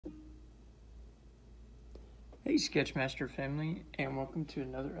Hey Sketchmaster family, and welcome to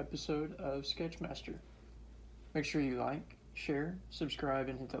another episode of Sketchmaster. Make sure you like, share, subscribe,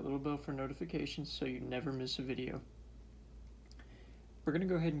 and hit that little bell for notifications so you never miss a video. We're going to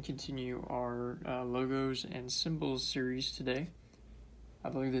go ahead and continue our logos and symbols series today. I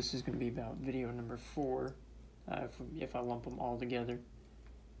believe this is going to be about video number 4, if I lump them all together.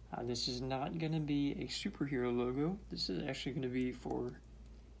 This is not going to be a superhero logo. This is actually going to be for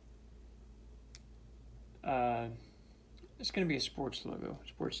it's going to be a sports logo,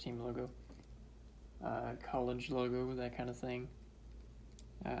 sports team logo, college logo, that kind of thing.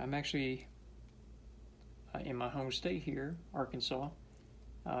 I'm actually in my home state here, Arkansas,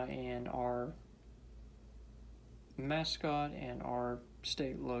 and our mascot and our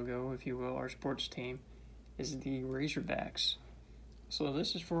state logo, if you will, our sports team, is the Razorbacks. So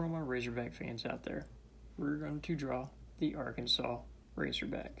this is for all my Razorback fans out there. We're going to draw the Arkansas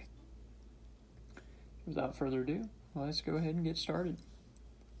Razorback. Without further ado, let's go ahead and get started.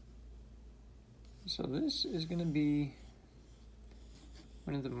 So this is going to be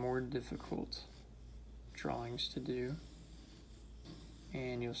one of the more difficult drawings to do,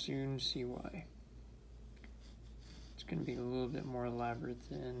 and you'll soon see why. It's going to be a little bit more elaborate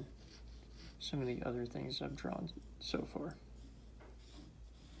than some of the other things I've drawn so far.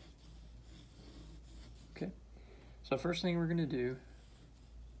 Okay, so first thing we're going to do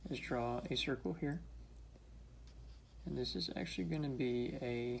is draw a circle here. And this is actually going to be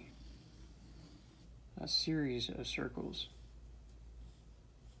a series of circles.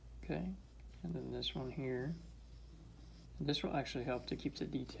 Okay, and then this one here. And this will actually help to keep the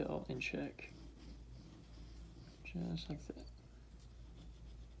detail in check. Just like that.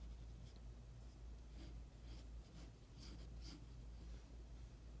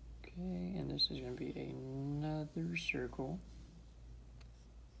 Okay, and this is going to be another circle.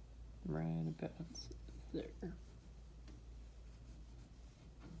 Right about there.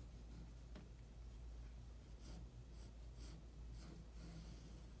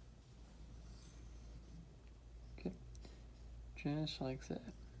 Just like that.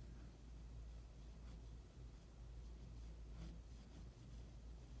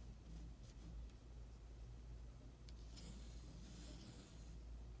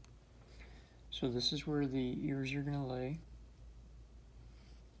 So this is where the ears are going to lay.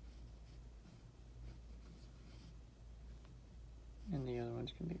 And the other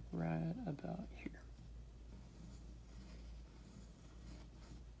one's going to be right about here.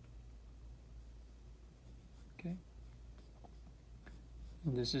 Okay.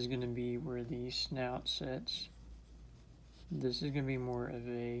 And this is going to be where the snout sets. This is going to be more of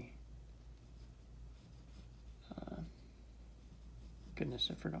a, goodness,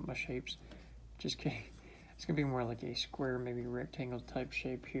 I forgot my shapes. Just kidding. It's going to be more like a square, maybe rectangle type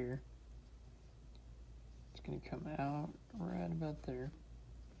shape here. It's going to come out right about there.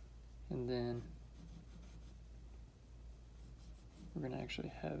 And then we're going to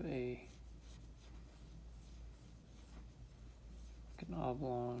actually have an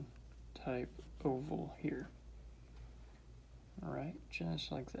oblong type oval here. Alright,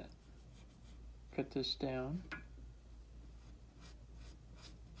 just like that. Cut this down.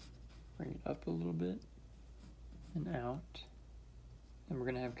 Bring it up a little bit and out. Then we're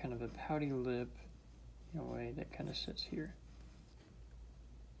going to have kind of a pouty lip in a way that kind of sits here.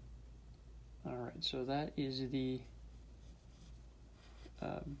 Alright, so that is the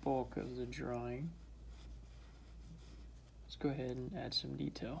bulk of the drawing. Let's go ahead and add some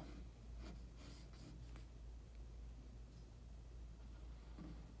detail.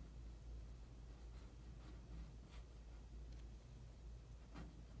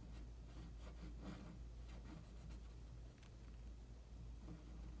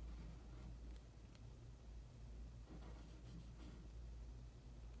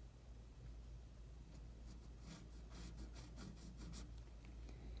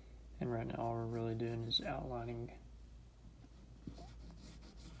 And right now all we're really doing is outlining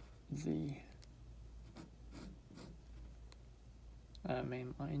the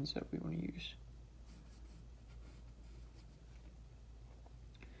main lines that we want to use.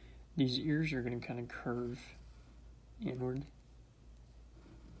 These ears are going to kind of curve inward.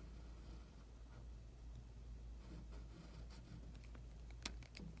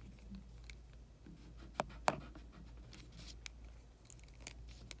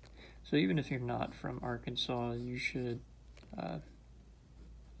 So even if you're not from Arkansas, you should,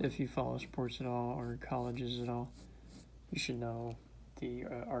 if you follow sports at all or colleges at all, you should know the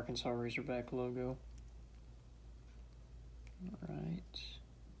Arkansas Razorback logo. All right.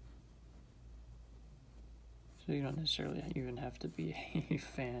 So you don't necessarily even have to be a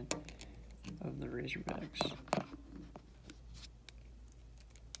fan of the Razorbacks.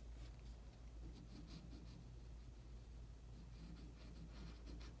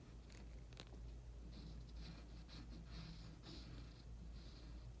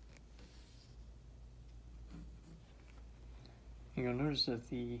 And you'll notice that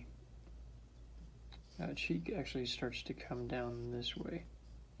the cheek actually starts to come down this way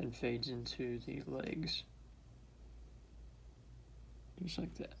and fades into the legs. Just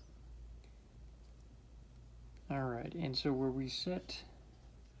like that. Alright, and so where we set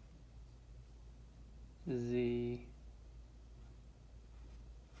the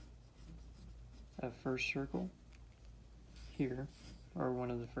first circle here, or one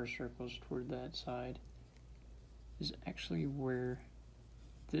of the first circles toward that side, is actually where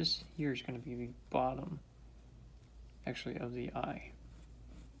this here is going to be the bottom, actually, of the eye.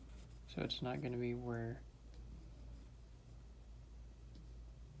 So it's not going to be where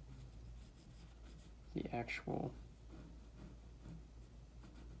the actual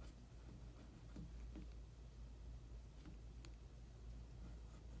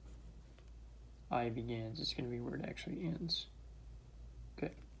eye begins. It's going to be where it actually ends.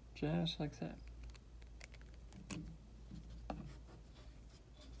 Okay, just like that.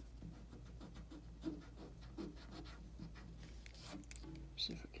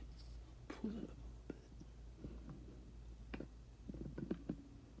 See if I can pull it up.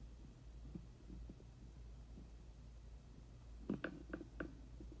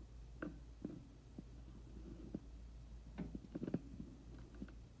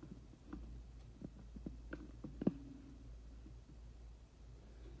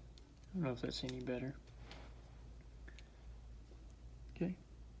 I don't know if that's any better. Okay.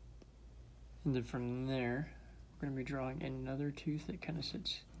 And then from there, we're going to be drawing another tooth that kind of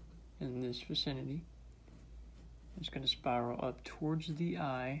sits in this vicinity. It's going to spiral up towards the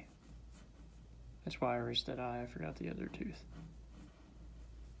eye. That's why I erased that eye. I forgot the other tooth.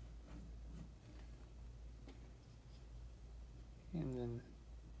 And then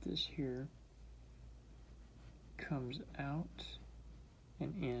this here comes out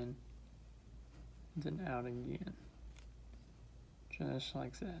and in, then out again. Just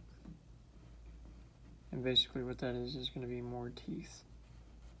like that. And basically what that is going to be more teeth.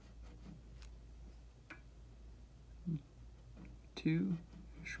 2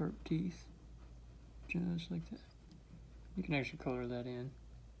 sharp teeth, just like that. You can actually color that in.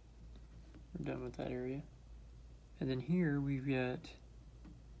 We're done with that area. And then here we've got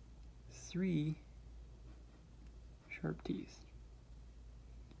 3 sharp teeth.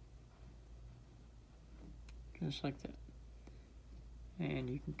 Just like that. And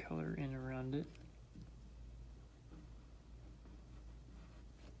you can color in around it.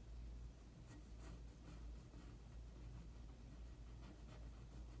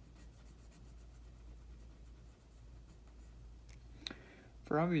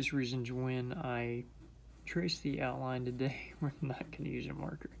 For obvious reasons, when I trace the outline today, we're not going to use a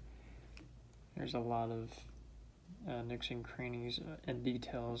marker. There's a lot of nooks and crannies and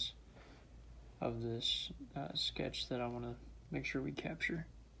details of this sketch that I want to make sure we capture.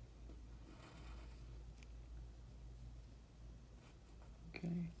 Okay.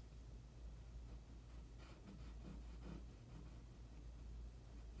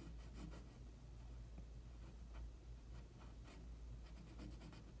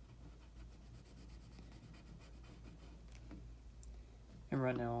 And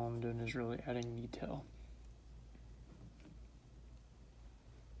right now all I'm doing is really adding detail.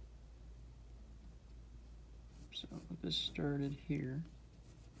 So this started here,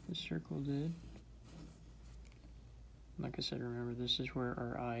 this circle did. Like I said, remember this is where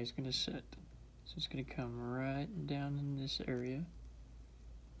our eye is going to sit. So it's going to come right down in this area,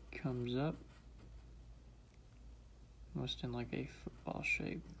 comes up, almost in like a football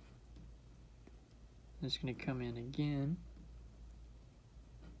shape. It's going to come in again.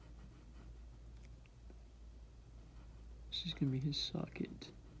 This is going to be his socket,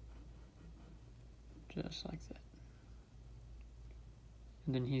 just like that.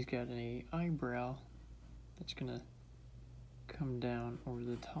 And then he's got an eyebrow that's going to come down over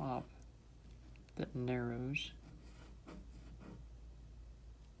the top that narrows.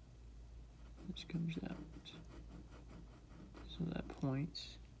 This comes out. So that points.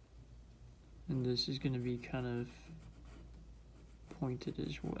 And this is going to be kind of pointed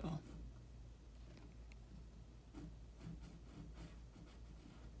as well.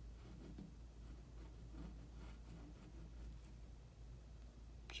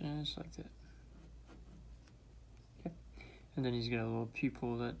 Just like that. Okay. And then he's got a little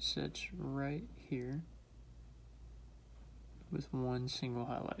pupil that sits right here with one single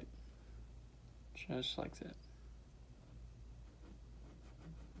highlight. just like that.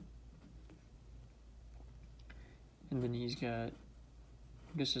 And then he's got,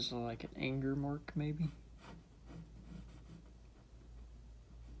 I guess this is like an anger mark maybe.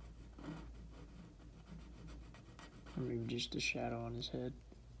 Or maybe just a shadow on his head.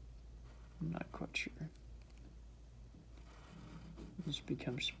 I'm not quite sure. This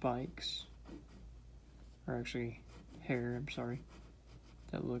becomes spikes. Or actually, hair, I'm sorry.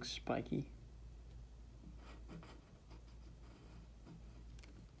 That looks spiky.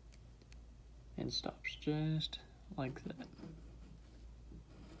 And stops just like that.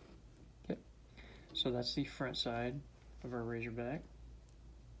 Okay, so that's the front side of our Razorback.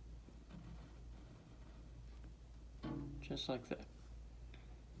 Just like that.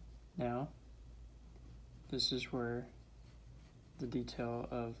 Now, this is where the detail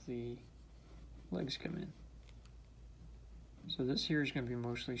of the legs come in. So this here is going to be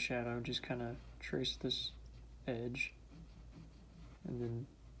mostly shadow, just kind of trace this edge and then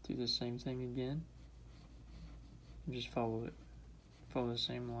do the same thing again and just follow it, follow the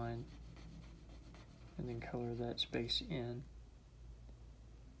same line and then color that space in.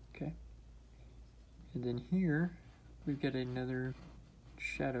 Okay, and then here we've got another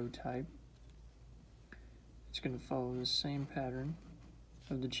shadow type. It's going to follow the same pattern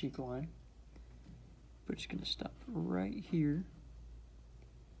of the cheek line, but it's going to stop right here.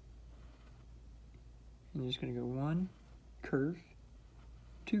 And just going to go one curve,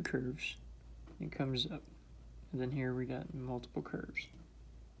 two curves, and comes up. And then here we got multiple curves,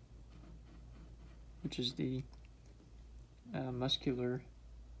 which is the muscular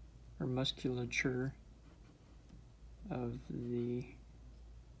or musculature of the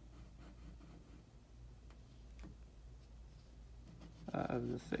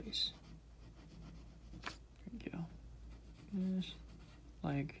face. There we go. Just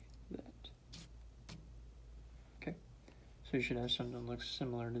like that. Okay. So you should have something that looks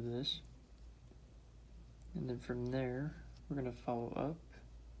similar to this. And then from there, we're going to follow up.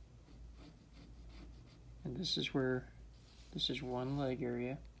 And this is where, this is one leg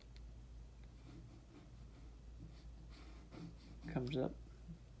area. Comes up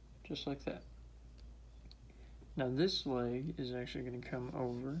just like that. Now this leg is actually going to come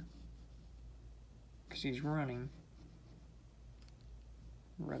over because he's running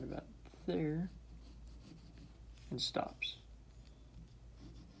right about there and stops.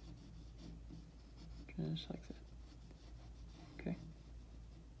 Just like that.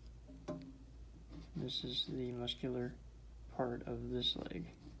 Okay. This is the muscular part of this leg.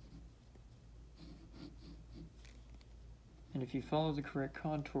 And if you follow the correct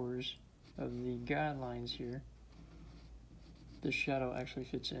contours of the guidelines here, the shadow actually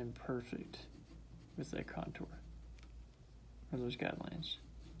fits in perfect with that contour, or those guidelines.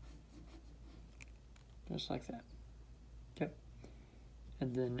 Just like that. Okay.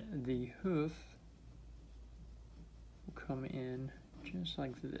 And then the hoof will come in just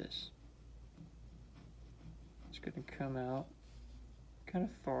like this. It's going to come out kind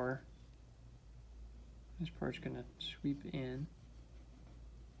of far. This part's going to sweep in.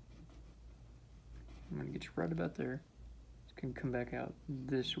 I'm going to get you right about there. It's going to come back out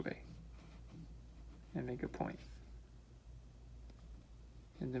this way and make a point.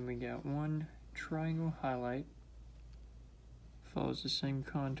 And then we got one triangle highlight. Follows the same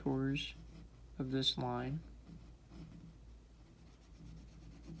contours of this line.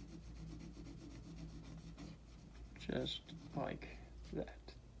 Just like that.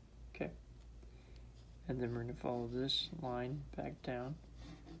 Okay. And then we're going to follow this line back down.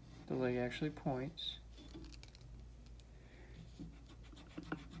 The leg actually points.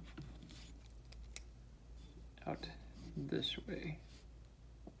 Out this way.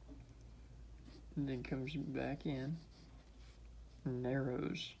 And then comes back in,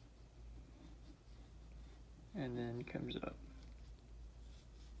 narrows, and then comes up.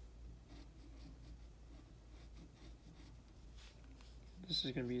 This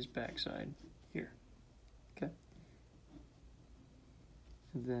is going to be his backside here. Okay.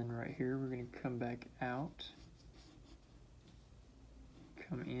 And then right here, we're going to come back out,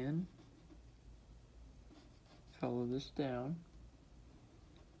 come in, follow this down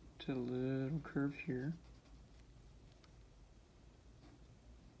to a little curve here.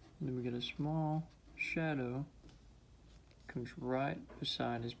 And then we get a small shadow, comes right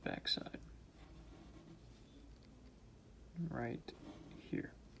beside his backside. Right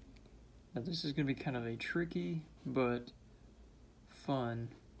here. Now this is going to be kind of a tricky but fun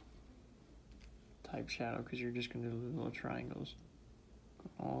type shadow because you're just going to do little triangles.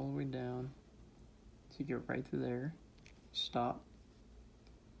 Go all the way down to get right to there. Stop.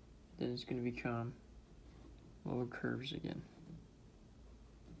 then it's going to become little curves again.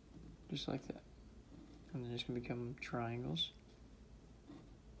 Just like that. And then it's going to become triangles.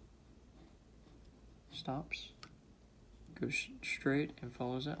 Stops. Goes straight and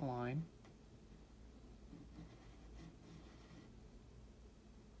follows that line.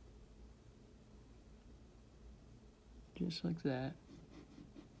 Just like that.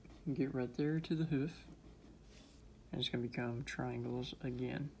 And get right there to the hoof. And it's going to become triangles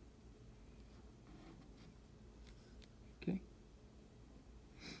again. Okay.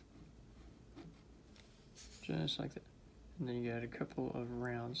 Just like that. And then you got a couple of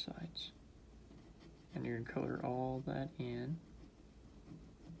round sides. And you're going to color all that in.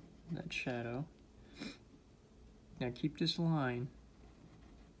 That shadow. Now keep this line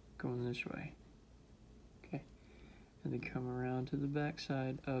going this way. Okay. And then come around to the back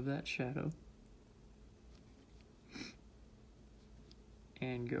side of that shadow.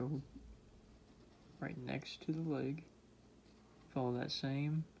 And go right next to the leg. Follow that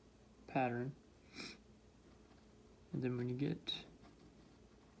same pattern. And then when you get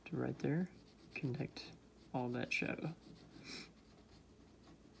to right there, connect all that shadow.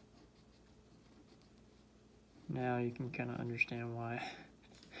 Now you can kind of understand why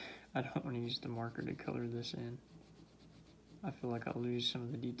I don't want to use the marker to color this in. I feel like I'll lose some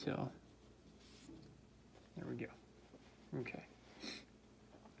of the detail. There we go. Okay.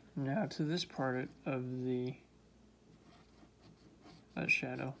 Now to this part of the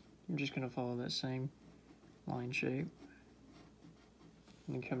shadow, I'm just going to follow that same line shape.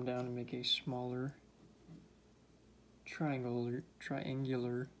 And then come down and make a smaller triangular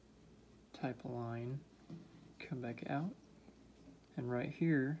type line. Come back out. And right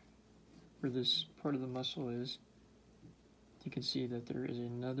here, where this part of the muscle is, you can see that there is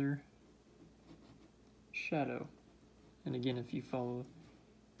another shadow. And again, if you follow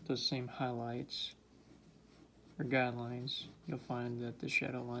those same highlights or guidelines, you'll find that the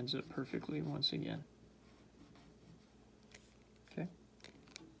shadow lines up perfectly once again. Okay.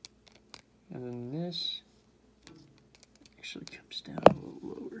 And then this actually comes down a little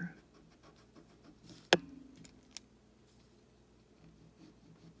lower.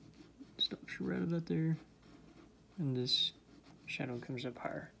 Stops right about there. And this shadow comes up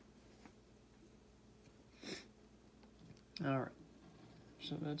higher. Alright.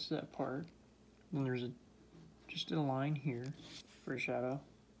 So that's that part. Then there's just a line here for a shadow.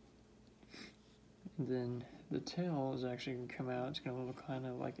 And then the tail is actually going to come out. It's going to look kind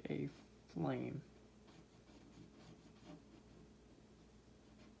of like a flame.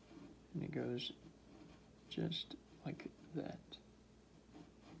 And it goes just like that.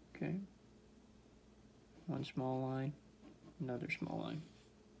 Okay. One small line, another small line.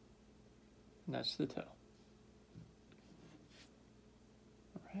 And that's the tail.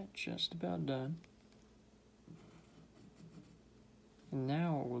 Alright, just about done. And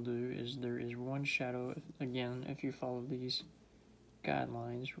now what we'll do is there is one shadow, again, if you follow these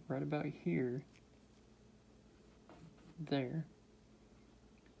guidelines, right about here, there,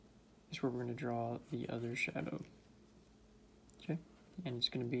 is where we're going to draw the other shadow. Okay, and it's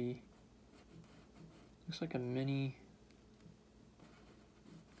going to be, looks like a mini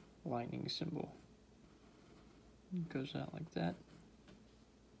lightning symbol. It goes out like that.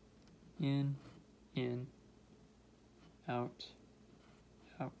 In, out,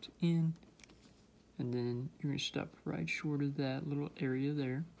 out, in, and then you're going to stop right short of that little area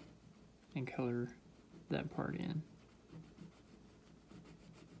there and color that part in.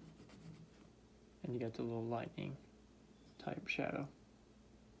 And you got the little lightning type shadow.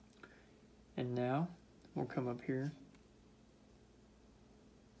 And now we'll come up here.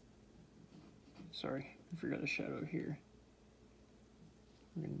 Sorry, I forgot a shadow here.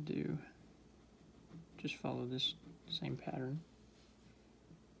 We're going to do, just follow this same pattern.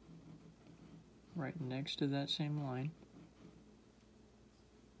 Right next to that same line.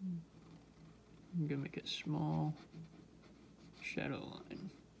 I'm going to make a small shadow line.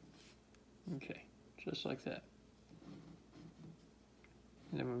 Okay, just like that.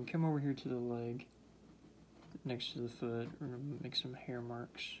 And then when we come over here to the leg, next to the foot, we're going to make some hair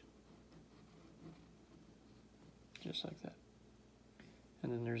marks. Just like that.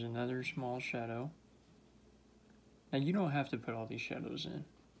 And then there's another small shadow. Now you don't have to put all these shadows in.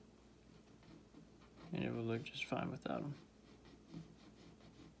 And it will look just fine without them.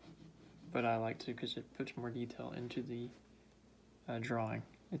 But I like to because it puts more detail into the drawing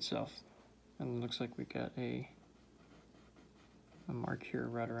itself. And it looks like we got a mark here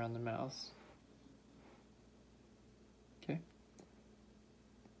right around the mouth. Okay.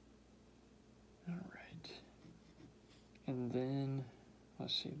 Alright. And then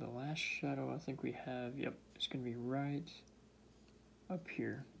let's see, the last shadow I think we have, yep, it's going to be right up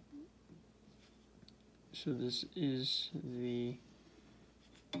here. So this is the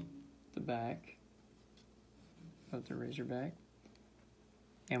back of the Razorback.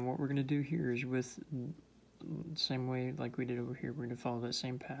 And what we're going to do here is with the same way like we did over here, we're going to follow that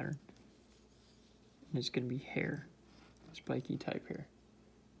same pattern. And it's going to be hair, spiky type hair.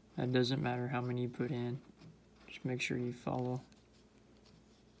 It doesn't matter how many you put in, just make sure you follow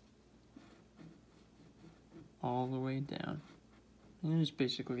all the way down. And it's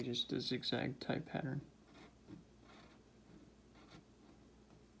basically just a zigzag type pattern.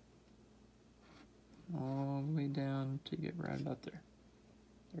 All the way down to get right about there.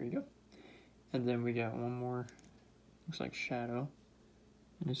 There you go. And then we got one more, looks like shadow.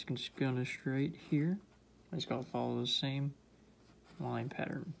 And it's just gonna straight here. It's gonna follow the same line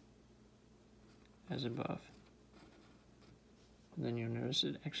pattern as above. And then you'll notice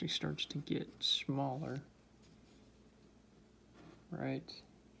it actually starts to get smaller right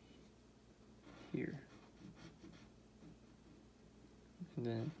here. And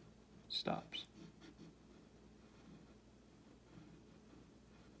then stops.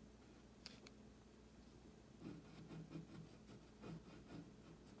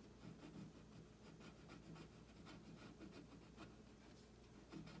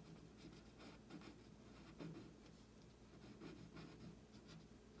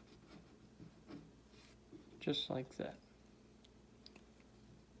 Just like that.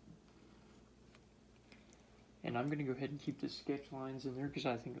 And I'm going to go ahead and keep the sketch lines in there because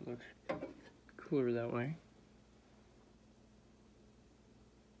I think it looks cooler that way.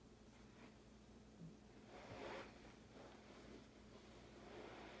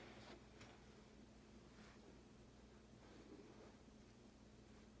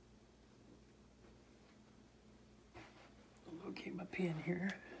 I'll locate my pen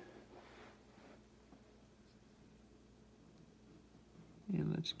here.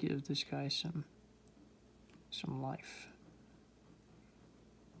 And let's give this guy some life.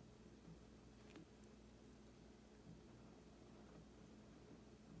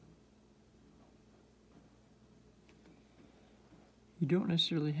 You don't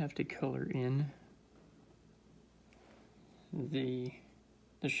necessarily have to color in the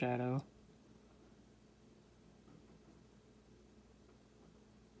shadow.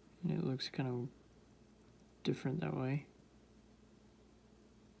 And it looks kind of different that way.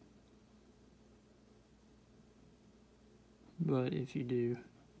 But if you do,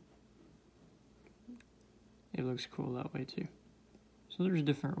 it looks cool that way too. So there's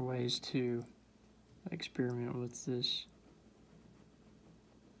different ways to experiment with this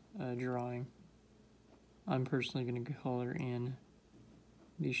drawing. I'm personally going to color in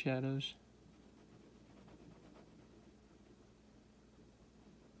these shadows.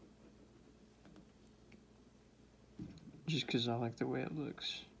 Just because I like the way it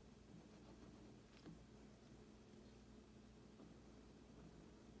looks.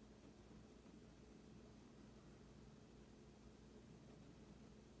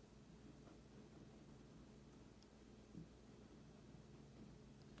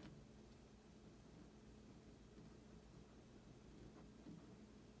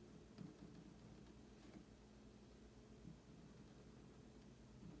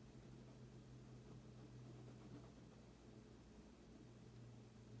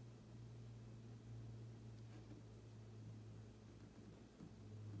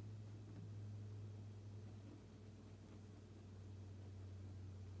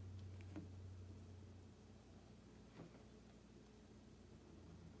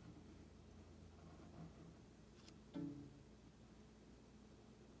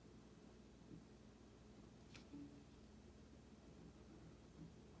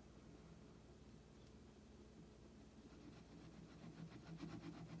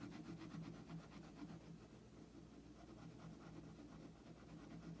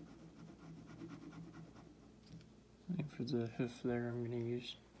 And for the hoof there, I'm going to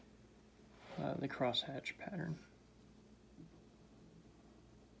use the crosshatch pattern.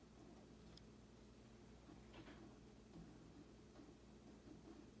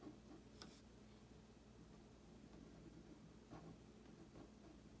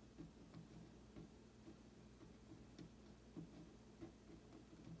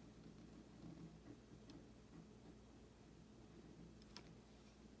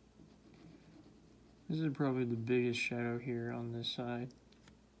 This is probably the biggest shadow here on this side.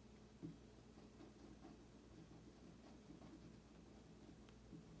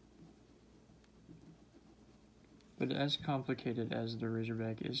 But as complicated as the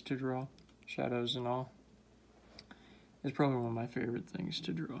Razorback is to draw, shadows and all, It's probably one of my favorite things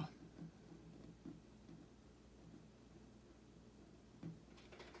to draw.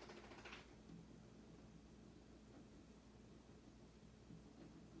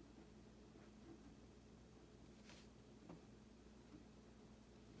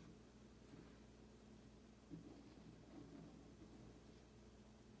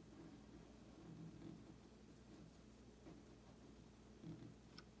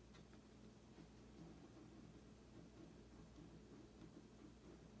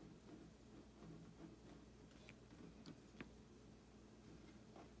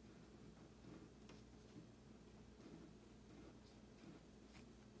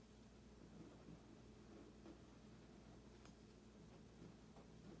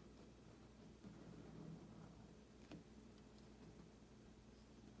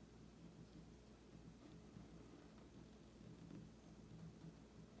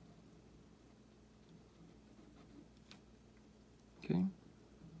 Okay,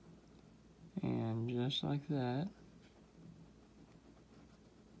 and just like that.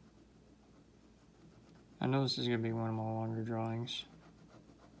 I know this is going to be one of my longer drawings.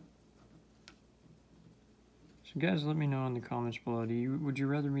 So guys, let me know in the comments below, would you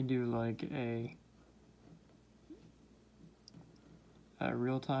rather me do like a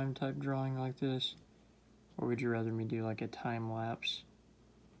real-time type drawing like this, or would you rather me do like a time lapse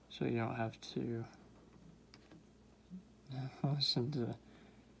so you don't have to listen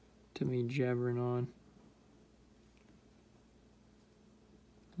to me jabbering on?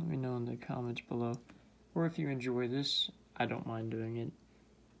 Let me know in the comments below. Or if you enjoy this, I don't mind doing it.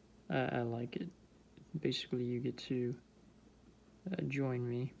 I like it. Basically, you get to join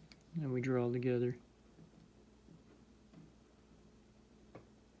me and we draw together.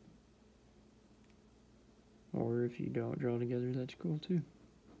 Or if you don't draw together, that's cool too.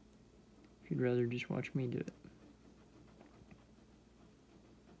 If you'd rather just watch me do it.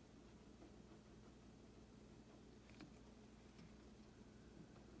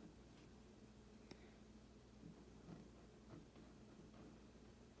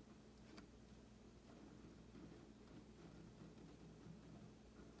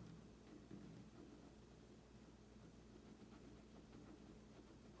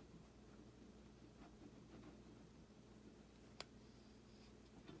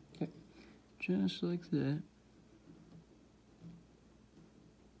 Okay, just like that.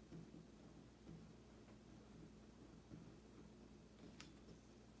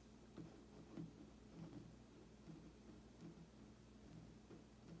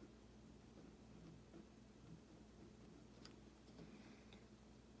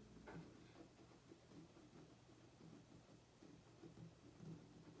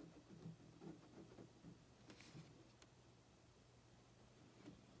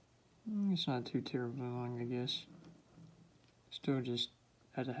 It's not too terribly long, I guess. Still just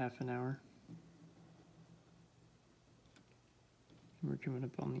at a half an hour. We're coming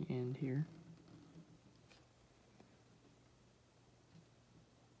up on the end here.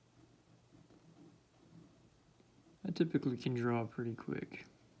 I typically can draw pretty quick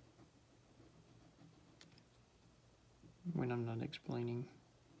when I'm not explaining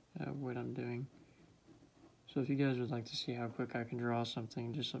what I'm doing. So if you guys would like to see how quick I can draw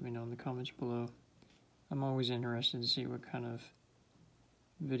something, just let me know in the comments below. I'm always interested to see what kind of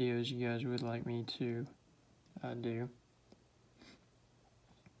videos you guys would like me to do.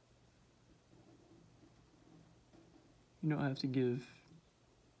 You don't have to give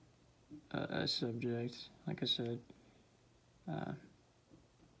a subject, like I said.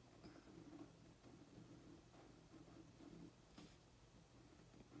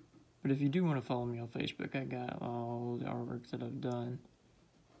 But if you do want to follow me on Facebook, I got all the artwork that I've done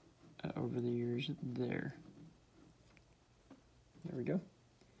over the years there. There we go.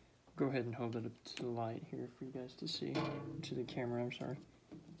 Go ahead and hold it up to the light here for you guys to see. To the camera, I'm sorry.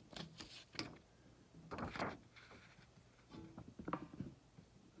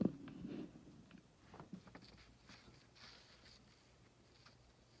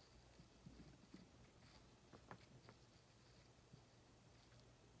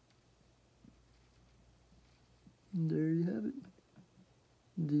 And there you have it.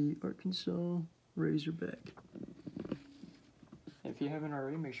 The Arkansas Razorback. If you haven't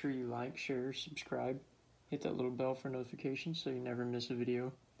already, make sure you like, share, subscribe. Hit that little bell for notifications so you never miss a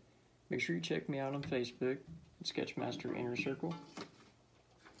video. Make sure you check me out on Facebook, Sketchmaster Inner Circle.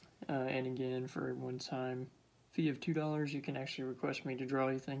 And again, for a one-time fee of $2, you can actually request me to draw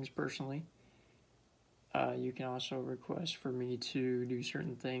you things personally. You can also request for me to do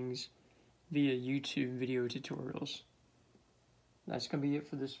certain things via YouTube video tutorials. that's going to be it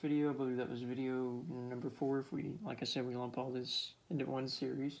for this video. I believe that was video number 4. If we, like I said, we lump all this into one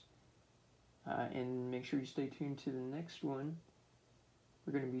series. And make sure you stay tuned to the next one.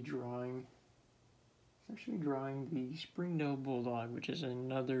 We're going to be drawing the Springdale Bulldog, which is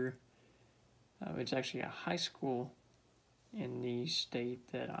another, it's actually a high school in the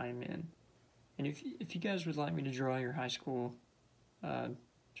state that I'm in. And if you guys would like me to draw your high school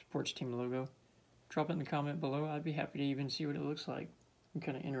sports team logo, drop it in the comment below. I'd be happy to even see what it looks like. I'm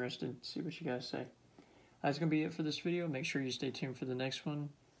kind of interested to see what you guys say. That's going to be it for this video. Make sure you stay tuned for the next one.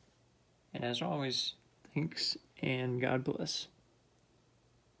 And as always, thanks and God bless.